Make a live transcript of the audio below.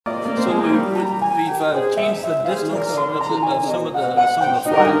changed the distance of some of the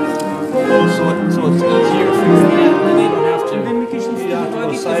flats, so it's easier for your hand, and they don't have to go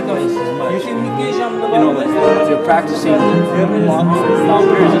sideways as much. You know, if you're practicing long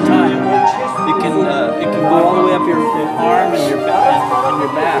periods of time, it can go all the way up your arm and your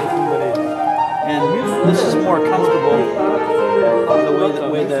back, and this is more comfortable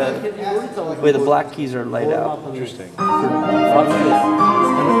the way the black keys are laid out. Interesting. How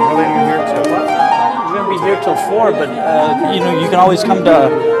late are you here till? We're going to be here till 4, but you know, you can always come to.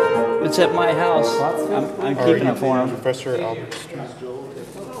 It's at my house. I'm keeping it for him. Professor Albert.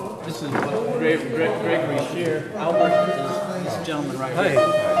 This is Gregory Shir. Albert is this gentleman right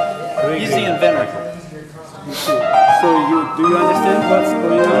here. He's the inventor. So do you understand what's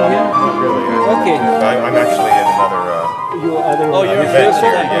going on here? Not really. Okay. I'm actually in another. You're event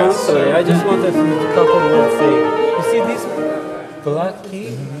here. Yes. Sorry, I just wanted a couple words say. You see this black key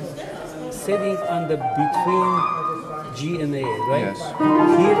sitting on the between G and A, right? Yes.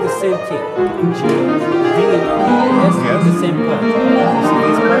 Here the same thing. G, D, and E, S are the same part. You see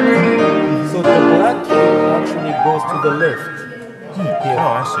this part? So the black key actually goes to the left. Here.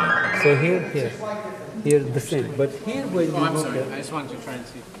 Oh, I see. So here the same. But here when you look at, I just wanted to try and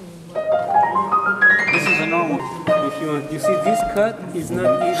see. This is a normal. if you want, you see this cut is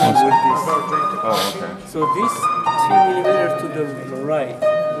not even with this. Oh, okay. So this 3mm to the right.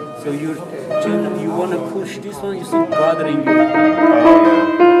 So you want to push this one, you see bothering you. Oh,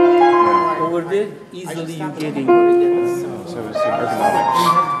 yeah. Over there, easily you getting. So it's ergonomics.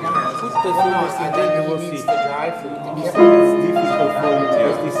 Put the fingers in there, you will see. It's difficult for you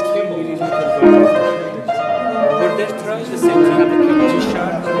because this 3mm. Over there, try the same thing. G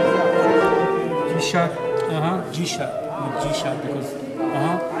sharp. G sharp. G sharp. With G sharp because.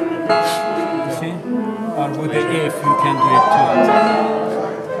 You see? Or with the F, you can do it too.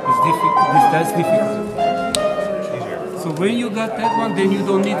 It's difficult. That's difficult. So when you got that one, then you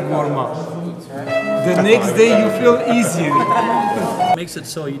don't need warm up. The next day you feel easier. It makes it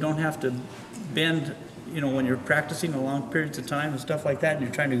so you don't have to bend. You know, when you're practicing a long periods of time and stuff like that, and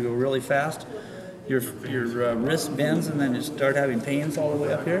you're trying to go really fast, your wrist bends, and then you start having pains all the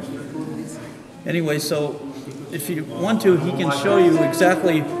way up here. Anyway, so if you want to, he can show you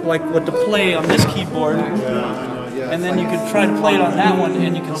exactly like what to play on this keyboard. And then you can try to play it on that one,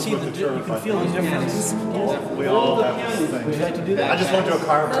 and you can see you can feel the difference. We all have these things. Would you like to do that? I just went to a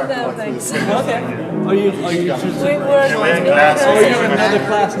chiropractor. Okay. Are you just? You're in another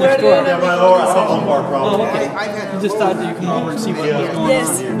class next door. Yeah, my lower lumbar problem. Oh, okay. You just thought that you come over and see what was going on.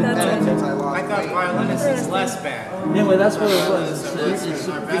 Yes, that's it. I thought violinist is less bad. Anyway, that's what it was.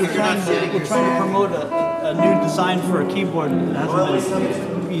 We're trying to promote a new design for a keyboard that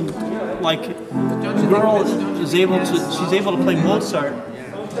hasn't been, like, the girl is able to, she's able to play Mozart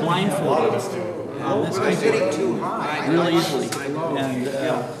blindfolded on this keyboard really easily, and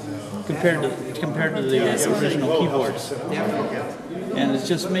compared to the original keyboards. And it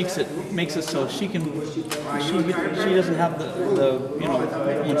just makes it so she doesn't have the you know,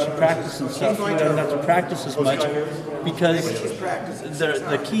 when she practices and stuff, she doesn't have to practice as much because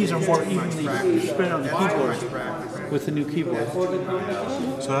the keys are more evenly spread on the keyboard with the new keyboard.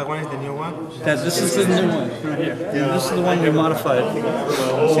 So that one is the new one? This is the new one right here. Yeah, this is the one we modified.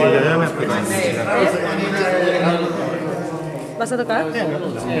 ¿Vas a tocar?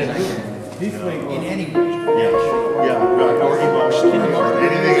 In any yeah, or emotion.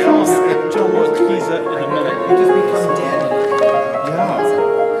 Anything else. Joe wants keys up in a minute. You just become dead.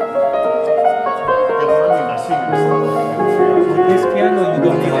 This piano you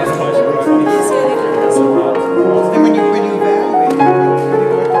don't need as much. And when you evaluate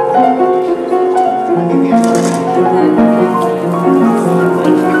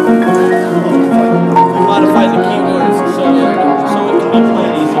We modify the keyboards so it can be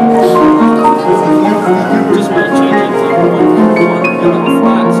played easier. Just by changing one of the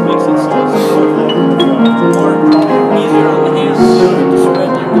flats makes it so it's more easier on the hands to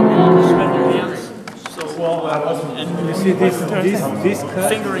spread your hands. So and You see this cut,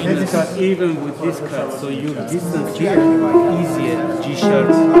 fingering this cut even with this cut, so your distance here easier G sharp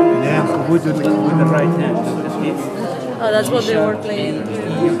with the right hand. Oh, that's what they were playing.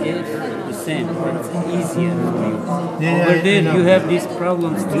 The same, it's easier for you. Over there you have these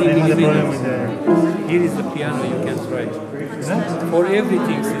problems 3mm. Here is the piano you can try. For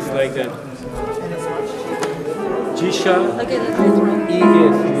everything it's like that. G sharp, Okay, that's it. E,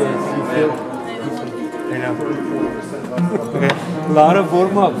 yes, you feel. Okay. A lot of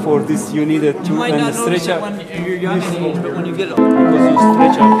warm up for this. You need a you might not notice stretch it up when you're young in age, but when you get because you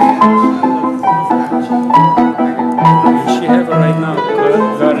stretch up. She have right now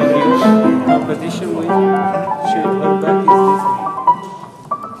currently competition. position when her back is this way.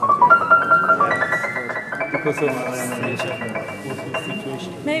 Because of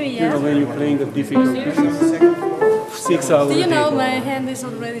situation. Maybe, You know, yeah. when you're playing a difficult piece. 6 hours Do a you know day. my hand is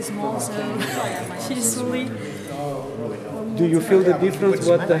already small, so she's fully. Do you feel the difference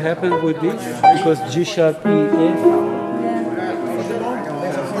what happened with this? Because G sharp, E, F,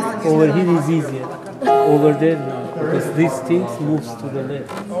 Yeah. over here is easier. Over there, no. Because these things moves to the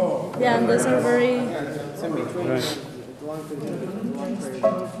left. Yeah, and those are very. Right.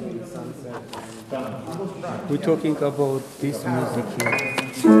 We're talking about this music here.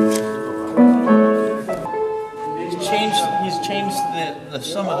 He's changed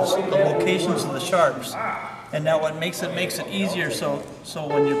some of the locations of the sharps, and now what makes it easier. So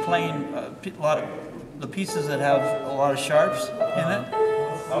when you're playing a lot of the pieces that have a lot of sharps in it,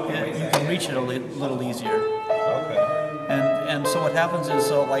 you can reach it a little easier. And so what happens is,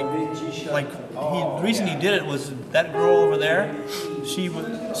 the reason he did it was that girl over there, she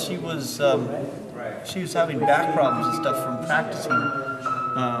was having back problems and stuff from practicing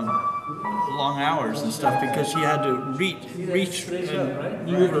long hours and stuff because she had to reach and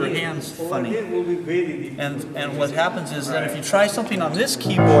move her hands funny. And what happens is that if you try something on this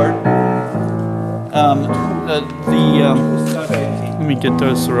keyboard, let me get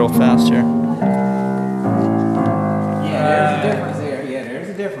this real fast here. Yeah, there's a difference there. Yeah, there's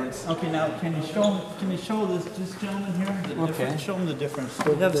a difference. Okay, now can you show this gentleman here the difference? Show him the difference.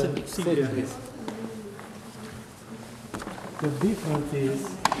 We have some secrets. The difference is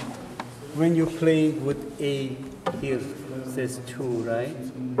when you're playing with A here, says 2, right?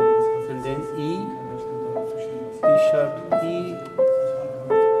 And then E, D sharp, E.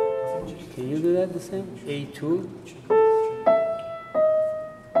 Can you do that the same? A2.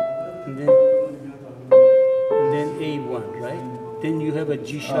 And then A1, right? Then you have a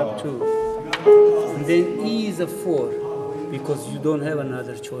G sharp 2. And then E is a 4 because you don't have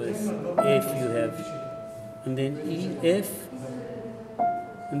another choice. F you have. And then E, F.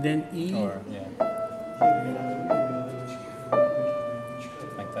 And then E,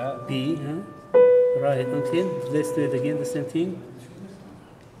 like that. B, huh? Right, until, let's do it again, the same thing.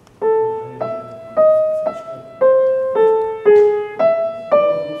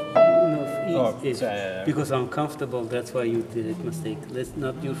 No, E, F. yeah. Because I'm comfortable, that's why you did it mistake. That's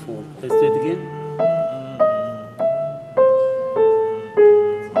not your fault. Let's do it again.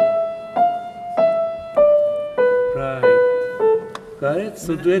 Got it?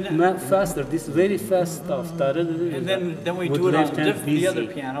 So do it faster. This is very fast stuff. And then we With do it on left hand the other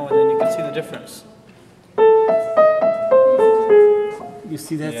busy. piano, and then you can see the difference. You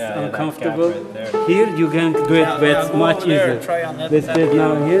see that's Yeah, that uncomfortable? gap right there. Here you can do it Now with go much over there easier. and try on that- Let's that do it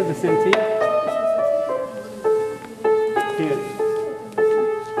now piano. here, the same thing. Here.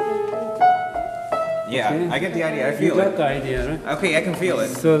 Yeah, Okay. I get the idea. I You feel got it. the idea, right? Okay, I can feel it.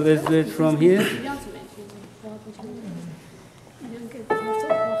 So let's do it from here.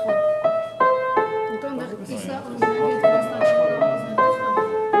 You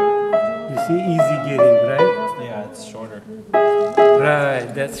see, easy getting, right? Yeah, it's shorter. Right,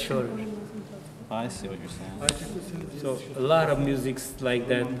 that's shorter. I see what you're saying. So a lot of music's like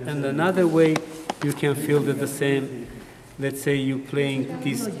that. And another way you can feel that the same. Let's say you're playing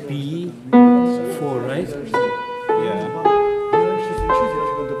this B4, right? Yeah.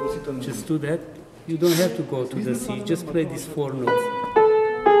 Just do that. You don't have to go to the C. Just play these 4 notes.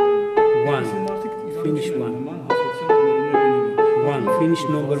 1. Finish 1. 1. Finish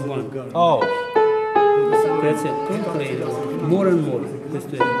number 1. Oh. That's it. Don't play it. More and more. Let's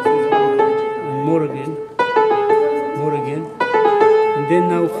do it. And more again. More again. And then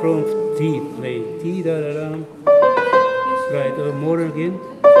now from D, play D da da da. Right. More again.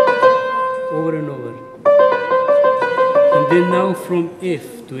 Over and over. And then now from F,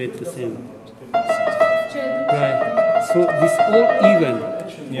 do it the same. Right. So this all even.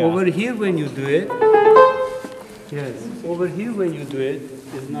 Yeah. Over here when you do it, yes. Over here when you do it,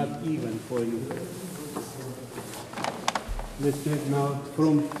 it's not even for you. Let's do it now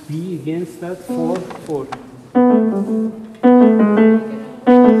from B again. Start 4, 4.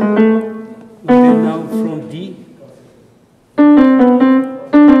 And then now from D.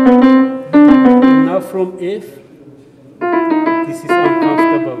 And now from F. This is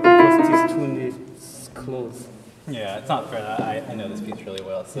uncomfortable because this tune is close. Yeah, it's not fair. I know this piece really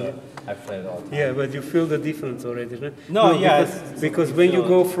well, so I've played it all the time. Yeah, but you feel the difference already, right? No, yeah, Because when you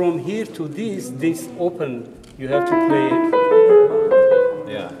go from here to this open, you have to play it.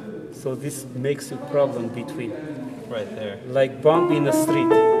 Yeah, So this makes a problem between, right there. like bump in the street.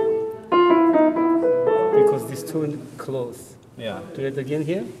 Because this tune close. Yeah. Do it again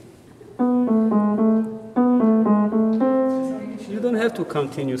here. You don't have to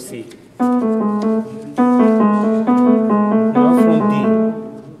continue C. Now from D.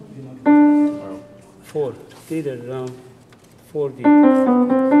 4. Stay there around 4D.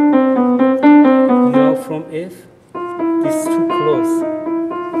 Now from F. This is too close.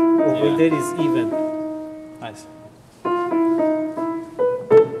 Over there is even. Nice.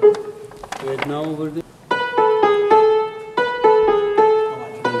 Right now over there.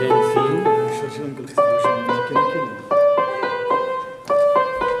 And then C.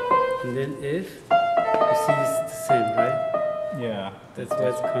 And then F. You see it's the same, right? Yeah. That's why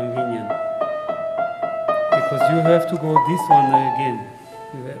it's convenient. Because you have to go this one again.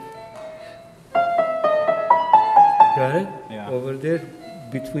 You have. Got it? Yeah. Over there,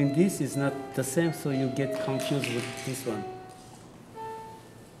 between this is not the same, so you get confused with this one.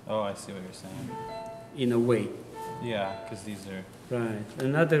 Oh, I see what you're saying. In a way. Yeah, because these are. Right.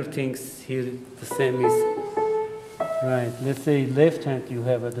 Another things here, the same is. Right. Let's say left hand, you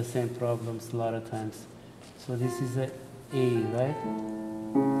have the same problems a lot of times. So this is a right?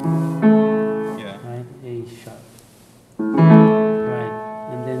 Yeah. Right, A sharp. Right,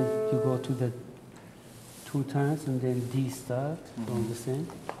 and then you go to the 2 times, and then D start on the same.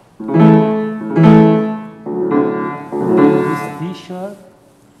 And then this D sharp,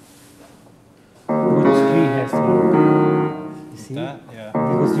 which 3 has one. You see? That? Yeah.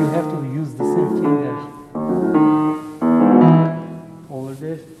 Because you have to use the same finger. Over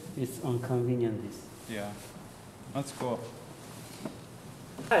there, it's inconvenient. This. Yeah. That's cool.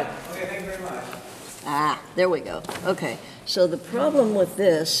 Ah, there we go. Okay, so the problem with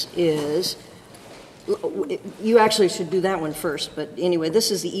this is, you actually should do that one first, but anyway, this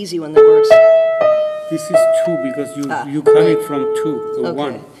is the easy one that works. This is 2 because you coming from 2, so Okay.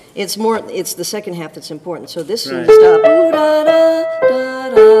 1. It's it's the second half that's important. So this Right. is stop. Ooh, da, da, da,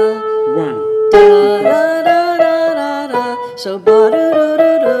 da, 1. da, da, da, da, da, da. So ba da da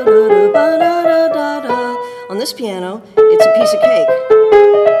da da da ba da da da da. On this piano, it's a piece of cake.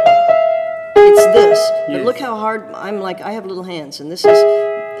 It's this. But Yes. look how hard I have little hands, and this is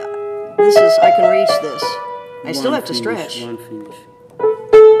I can reach this. I still have to stretch. 1 finish.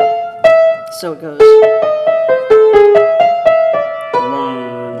 So it goes.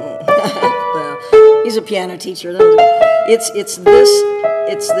 1. Well, he's a piano teacher. It's this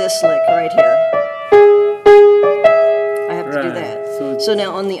lick right here. I have to do Right. that. So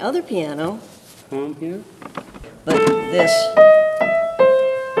now on the other piano, From here. but this,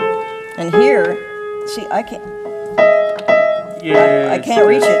 and here, see, I can't. Yeah. I can't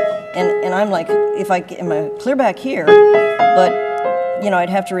reach it, and I'm like, if I am a clear back here, but you know,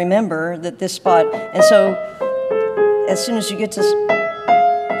 I'd have to remember that this spot, and so as soon as you get to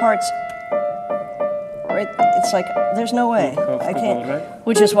parts, right, it's like there's no way I can't. Right?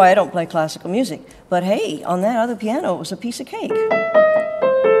 Which is why I don't play classical music. But hey, on that other piano, it was a piece of cake.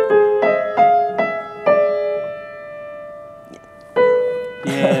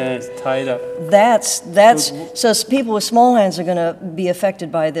 Yeah, it's tied up. So people with small hands are going to be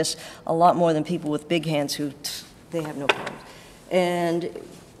affected by this a lot more than people with big hands who they have no problem. And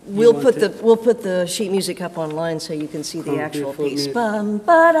we'll put the sheet music up online so you can see the actual piece. Shoot this part,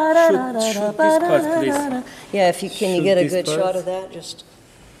 please. Yeah, if you can you Shoot get a this good part. shot of that, just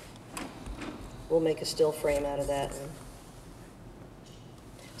we'll make a still frame out of that.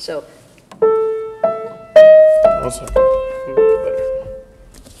 So Also.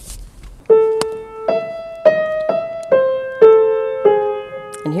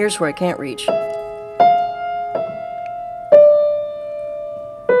 and here's where I can't reach.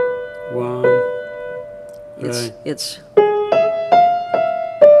 1. Right. It's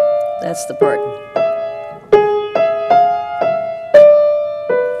that's the part.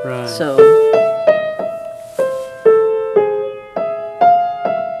 Right. So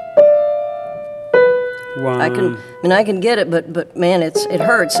I can get it, but man, it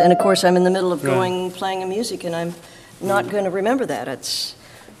hurts. And of course, I'm in the middle of playing a music, and I'm not going to remember that.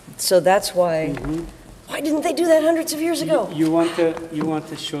 So that's why. Why didn't they do that hundreds of years ago? You want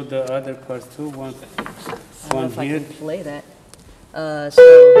to show the other parts too? One I don't know if I here. can play that.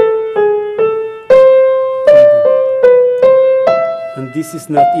 And this is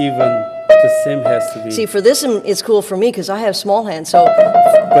not even. The same has to be. See, for this, it's cool for me because I have small hands, so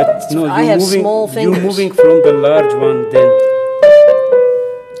But no, I have small fingers. You're moving from the large one, then.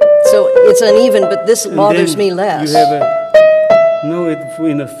 So it's uneven, but this bothers me less. You have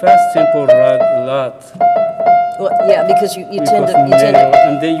in a fast tempo a lot. Well, yeah, because you tend to.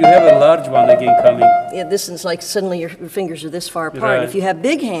 And then you have a large one again coming. Yeah, this is like suddenly your fingers are this far apart. Right. If you have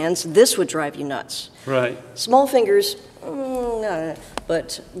big hands, this would drive you nuts. Right. Small fingers, no.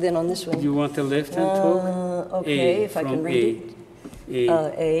 But then on this one, You want a left hand talk? okay, A, if I from can read A. it.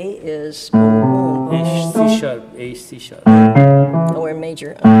 A. A is boom, boom, A, boom. C sharp, A, C sharp. Oh, we're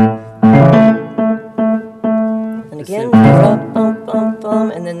major. And again, bum, bum, bum,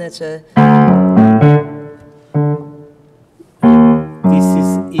 bum, and then that's a, This is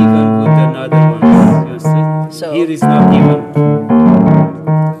even with another one. You see? So- Here is not even.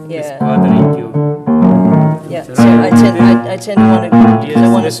 It's yeah, bothering you. yeah. So I tend to want to, because I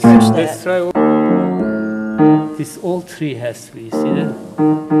want to let's- stretch Let's that. try. This all three has to be. You see that?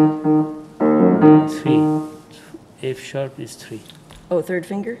 3. F sharp is 3. Oh, third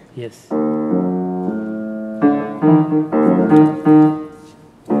finger? Yes.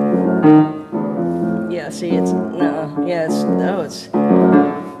 Yeah, see, it's, no, yeah, it's, oh, it's,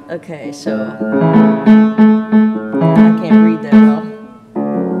 okay, so, I can't read that well.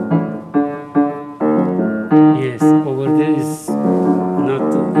 Yes. Over there is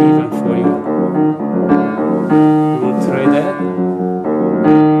not even for you. You want to try that?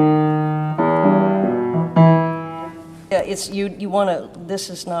 Yeah, it's, you want to, this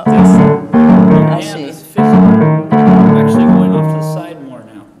is not, Your I hand see. is physically actually going off to the side more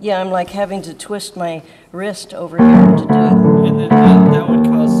now. Yeah, I'm like having to twist my wrist over here to do And then that would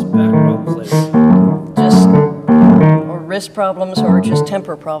cause back problems later. it. Just, or wrist problems, or just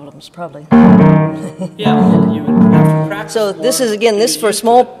temper problems, probably. Yeah, well, you would have to practice So this more is, again, to this get for used to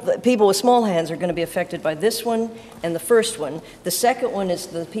small, it. people with small hands are going to be affected by this one and the first one. The second one is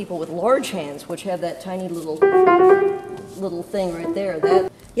the people with large hands, which have that tiny little thing right there.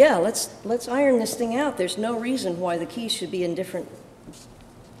 That, yeah, let's iron this thing out. There's no reason why the keys should be in different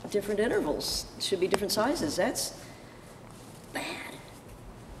intervals. It should be different sizes. That's bad.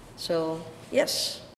 So, yes.